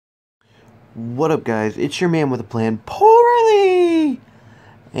What up, guys? It's your man with a plan, paulrile!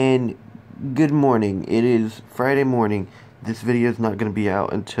 And good morning. It is Friday morning. This video is not going to be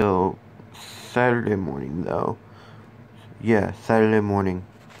out until Saturday morning, though. Yeah, Saturday morning.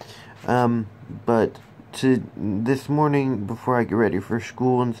 But this morning, before I get ready for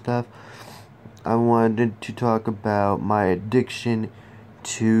school and stuff, I wanted to talk about my addiction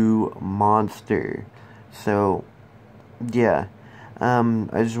to Monster. So, yeah.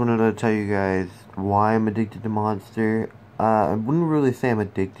 I just wanted to tell you guys why I'm addicted to Monster. I wouldn't really say I'm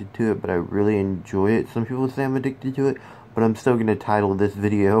addicted to it, but I really enjoy it. Some people say I'm addicted to it, but I'm still gonna title this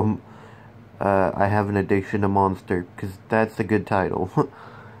video, I have an addiction to Monster, because that's a good title.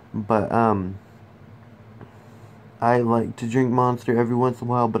 But, I like to drink Monster every once in a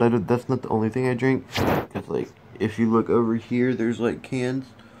while, but that's not the only thing I drink, because, like, if you look over here, there's, like, cans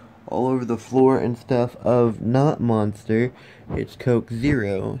all over the floor and stuff of not Monster. It's Coke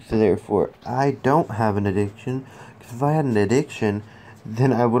Zero, so therefore I don't have an addiction, because if I had an addiction,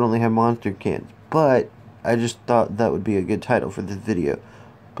 then I would only have Monster cans. But I just thought that would be a good title for this video.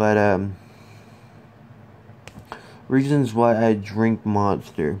 But reasons why I drink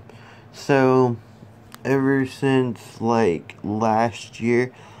Monster. So ever since like last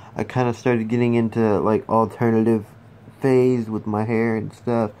year, I kind of started getting into like alternative phase with my hair and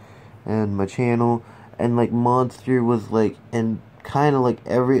stuff and my channel, and like Monster was like, and kind of like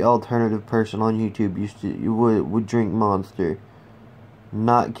every alternative person on YouTube would drink Monster.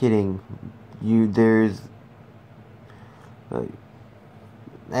 Not kidding. There's like,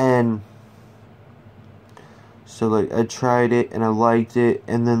 and so like I tried it and I liked it,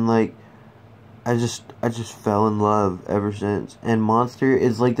 and then like I just fell in love ever since. And Monster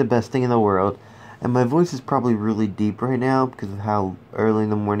is like the best thing in the world. And my voice is probably really deep right now because of how early in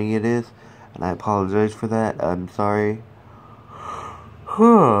the morning it is. And I apologize for that. I'm sorry.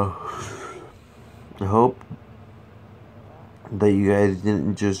 I hope that you guys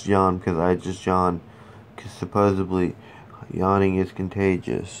didn't just yawn because I just yawned. Because supposedly yawning is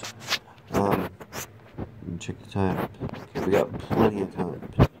contagious. Check the time. Okay, we got plenty of time.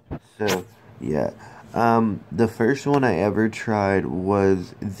 So, yeah. The first one I ever tried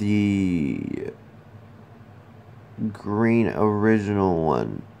was the green original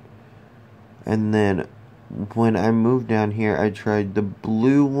one, and then when I moved down here I tried the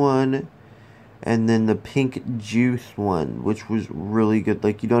blue one and then the pink juice one, which was really good.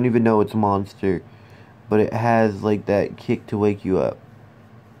 Like, you don't even know it's Monster, but it has like that kick to wake you up.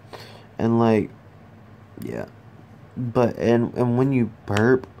 And like, yeah, but and when you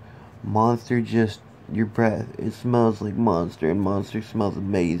burp, Monster, just your breath, it smells like Monster, and Monster smells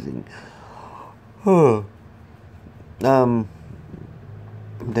amazing.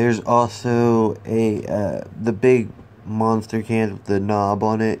 There's also the big Monster can with the knob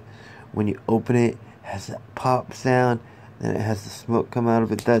on it. When you open it, it has that pop sound, and it has the smoke come out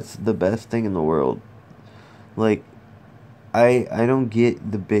of it. That's the best thing in the world. Like, I don't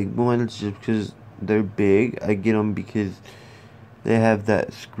get the big ones just because they're big. I get them because they have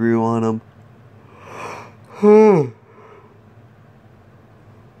that screw on them.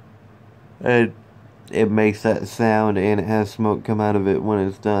 And it makes that sound, and it has smoke come out of it when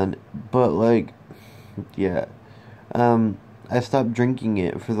it's done. But like, yeah, I stopped drinking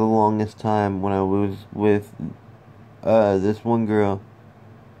it for the longest time when I was with this one girl,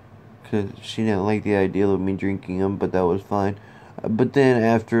 because she didn't like the idea of me drinking them, but that was fine. But then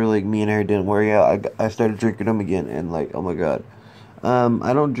after like me and her didn't work out, I started drinking them again, and like, oh my god.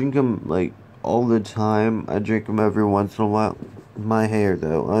 I don't drink them like all the time. I drink them every once in a while. My hair,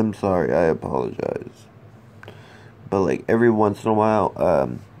 though, I'm sorry, I apologize. But like every once in a while,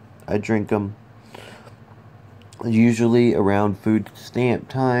 I drink them. Usually around food stamp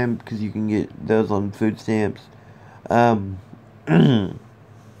time, because you can get those on food stamps. On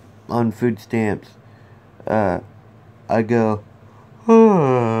food stamps, I go,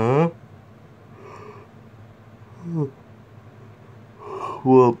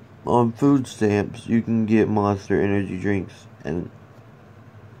 well, on food stamps, you can get Monster energy drinks, and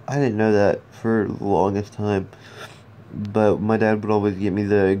I didn't know that for the longest time, but my dad would always get me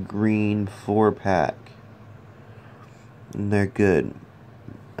the green 4-pack, and they're good,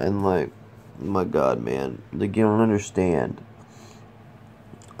 and like, my god, man, like, you don't understand.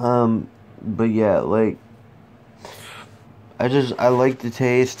 But yeah, like, I like the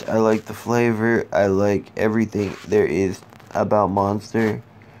taste, I like the flavor, I like everything there is about Monster.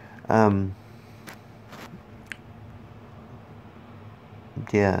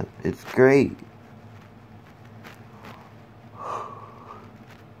 Yeah, it's great.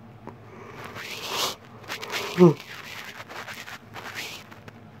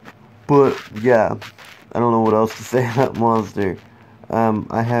 But yeah, I don't know what else to say about Monster.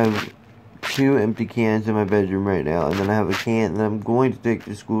 I have 2 empty cans in my bedroom right now, and then I have a can that I'm going to take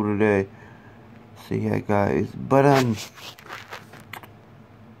to school today. So yeah, guys. But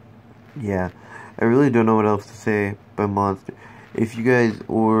yeah, I really don't know what else to say about Monster. If you guys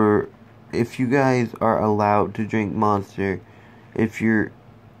are allowed to drink Monster, if you're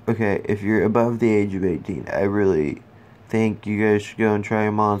above the age of 18, I really think you guys should go and try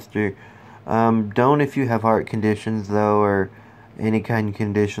a Monster. Don't if you have heart conditions though, or any kind of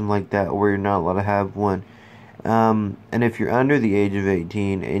condition like that where you're not allowed to have one. And if you're under the age of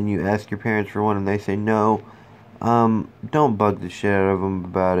 18 and you ask your parents for one and they say no, don't bug the shit out of them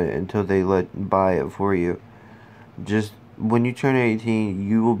about it until they buy it for you. Just when you turn 18,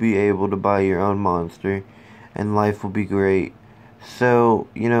 you will be able to buy your own Monster, and life will be great. So,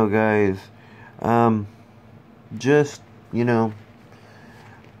 you know, guys, just, you know,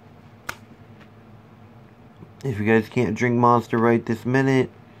 if you guys can't drink Monster right this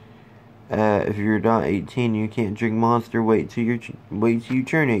minute, if you're not 18, you can't drink Monster. Wait till you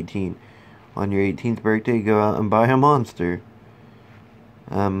turn 18. On your 18th birthday, go out and buy a Monster.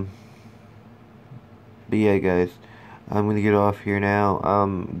 But yeah, guys, I'm gonna get off here now.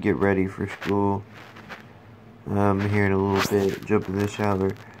 Get ready for school. Here in a little bit, jump in the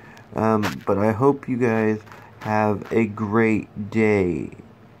shower. But I hope you guys have a great day.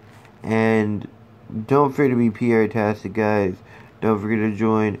 And don't forget to be PR-tastic, guys. Don't forget to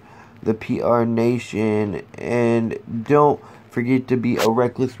join the PR Nation. And don't forget to be a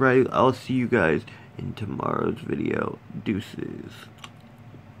reckless rider. I'll see you guys in tomorrow's video. Deuces.